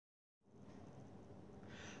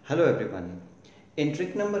Hello everyone. In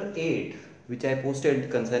trick number 8, which I posted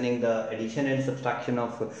concerning the addition and subtraction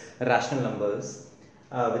of rational numbers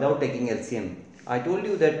without taking LCM, I told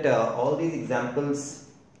you that all these examples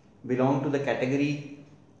belong to the category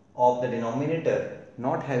of the denominator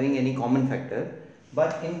not having any common factor,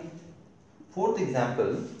 but in fourth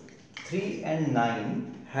example 3 and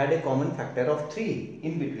 9 had a common factor of 3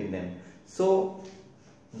 in between them. So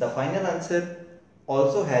the final answer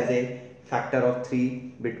also has a factor of 3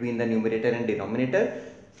 between the numerator and denominator,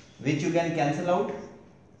 which you can cancel out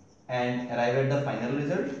and arrive at the final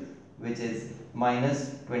result, which is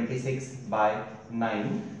minus 26 by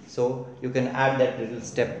 9. So you can add that little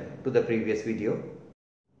step to the previous video.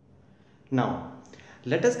 Now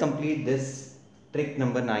let us complete this trick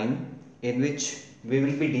number 9, in which we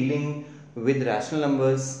will be dealing with rational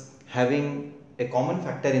numbers having a common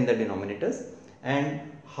factor in the denominators and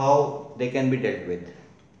how they can be dealt with.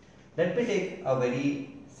 Let me take a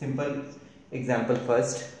very simple example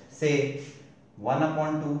first. Say 1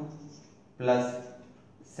 upon 2 plus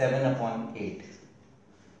 7 upon 8.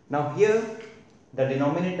 Now here the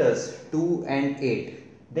denominators 2 and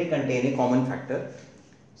 8, they contain a common factor.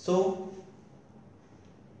 So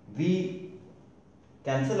we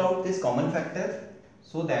cancel out this common factor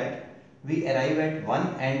so that we arrive at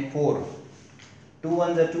 1 and 4. 2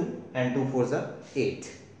 ones are 2 and 2 fours are 8.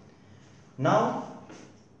 Now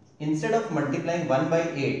instead of multiplying 1 by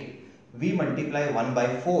 8, we multiply 1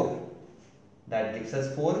 by 4. That gives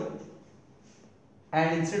us 4.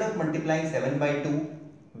 And instead of multiplying 7 by 2,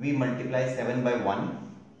 we multiply 7 by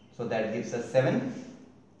 1. So that gives us 7.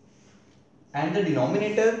 And the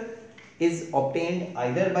denominator is obtained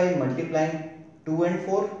either by multiplying 2 and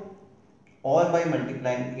 4 or by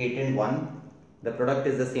multiplying 8 and 1. The product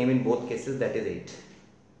is the same in both cases, that is 8.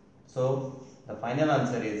 So the final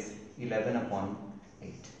answer is 11 upon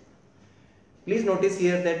 8. Please notice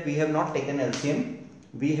here that we have not taken LCM.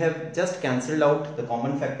 We have just cancelled out the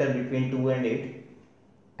common factor between 2 and 8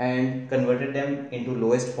 and converted them into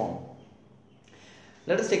lowest form.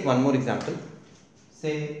 Let us take one more example.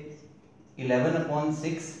 Say 11 upon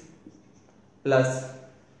 6 plus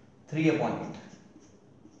 3 upon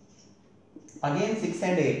 8. Again 6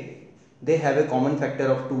 and 8, they have a common factor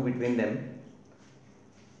of 2 between them.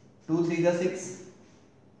 2 3s are 6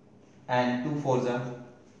 and 2 4s are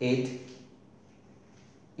 8.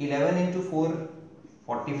 11 into 4,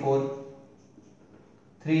 44.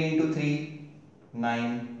 3 into 3,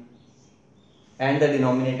 9. And the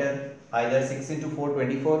denominator either 6 into 4,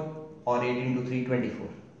 24 or 8 into 3, 24.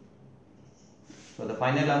 So the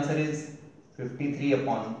final answer is 53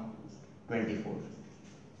 upon 24.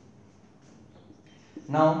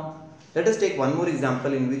 Now let us take one more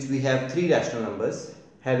example in which we have three rational numbers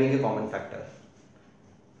having a common factor.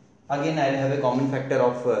 Again I will have a common factor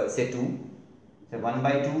of say 2. So 1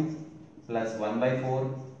 by 2 plus 1 by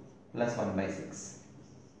 4 plus 1 by 6.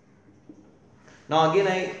 Now again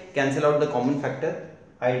I cancel out the common factor.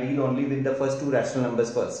 I deal only with the first two rational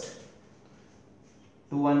numbers first.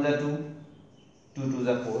 2 ones are 2, 2 twos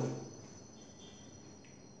are 4.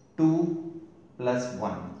 2 plus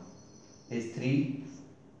 1 is 3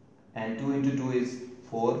 and 2 into 2 is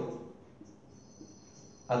 4.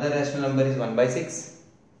 Other rational number is 1 by 6.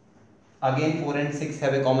 Again 4 and 6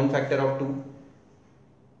 have a common factor of 2.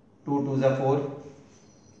 2 2s are 4,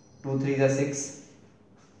 2 3s are 6,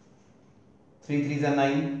 3 3s are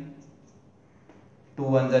 9, 2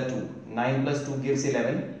 1s are 2. 9 plus 2 gives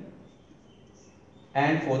 11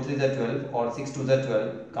 and 4 3s are 12 or 6 2s are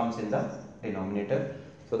 12 comes in the denominator.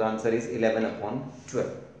 So the answer is 11 upon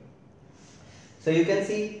 12. So you can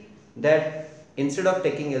see that instead of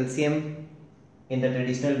taking LCM in the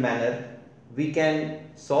traditional manner, we can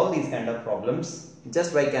solve these kind of problems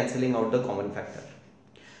just by cancelling out the common factor.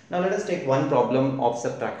 Now let us take one problem of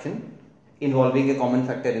subtraction involving a common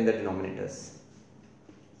factor in the denominators.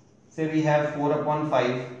 Say we have 4 upon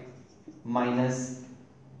 5 minus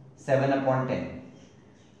 7 upon 10.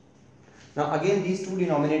 Now again these two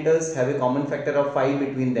denominators have a common factor of 5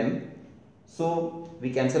 between them. So we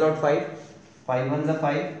cancel out 5. 5 ones are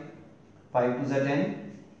 5, 5 twos are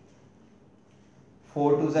 10,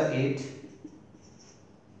 4 twos are 8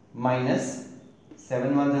 minus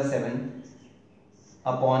 7 ones are 7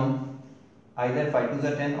 upon either 5 twos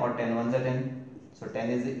are 10 or 10 ones are 10. So 10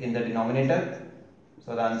 is in the denominator.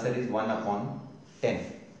 So the answer is 1 upon 10.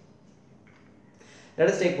 Let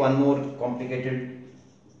us take one more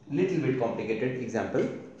little bit complicated example.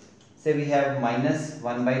 Say we have minus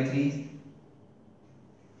 1 by 3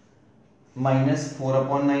 minus 4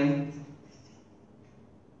 upon 9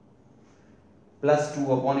 plus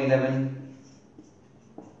 2 upon 11,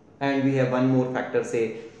 and we have one more factor,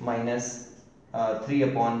 say minus 3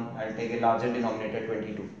 upon, I'll take a larger denominator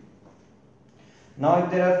 22. Now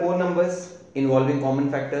if there are 4 numbers involving common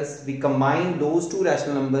factors, we combine those two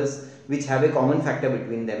rational numbers which have a common factor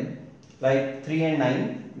between them. Like 3 and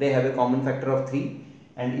 9, they have a common factor of 3,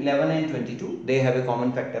 and 11 and 22, they have a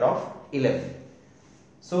common factor of 11.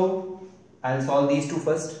 So I'll solve these two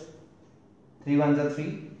first. 3 ones are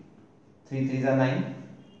 3, 3 threes are 9,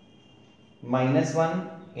 minus 1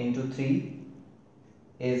 into 3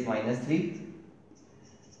 is minus 3,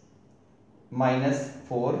 minus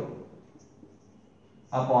 4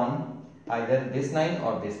 upon either this 9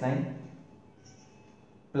 or this 9,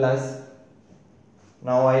 plus,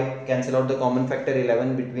 now I cancel out the common factor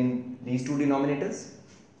 11 between these two denominators.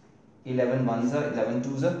 11 ones are 11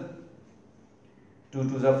 twos are 2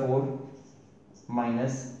 twos are 4,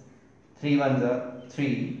 minus 3 ones are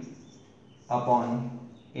 3 upon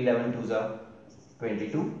 11 twos are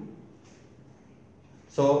 22.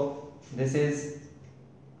 So this is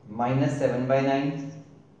minus 7 by 9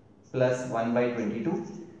 plus 1 by 22,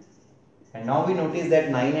 and now we notice that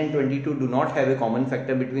 9 and 22 do not have a common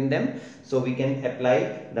factor between them, so we can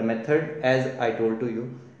apply the method as I told to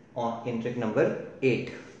you in trick number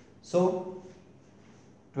 8. So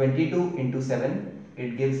 22 into 7,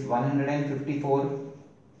 it gives 154,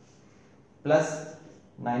 plus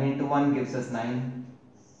 9 into 1 gives us 9,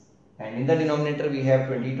 and in the denominator we have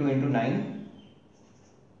 22 into 9,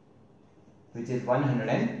 which is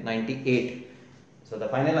 198. So the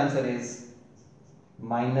final answer is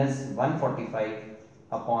minus 145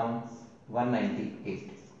 upon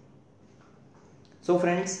 198. So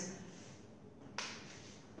friends,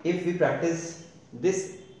 if we practice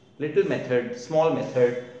this little method, small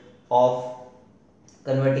method of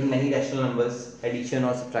converting many rational numbers, addition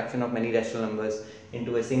or subtraction of many rational numbers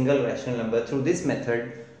into a single rational number through this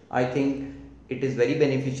method, I think it is very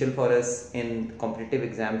beneficial for us in competitive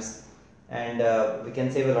exams, and we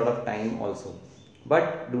can save a lot of time also.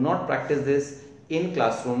 But do not practice this in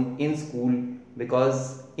classroom, in school,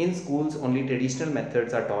 because in schools only traditional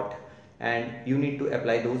methods are taught and you need to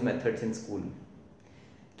apply those methods in school.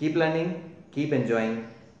 Keep learning, keep enjoying,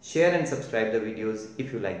 share and subscribe the videos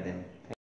if you like them.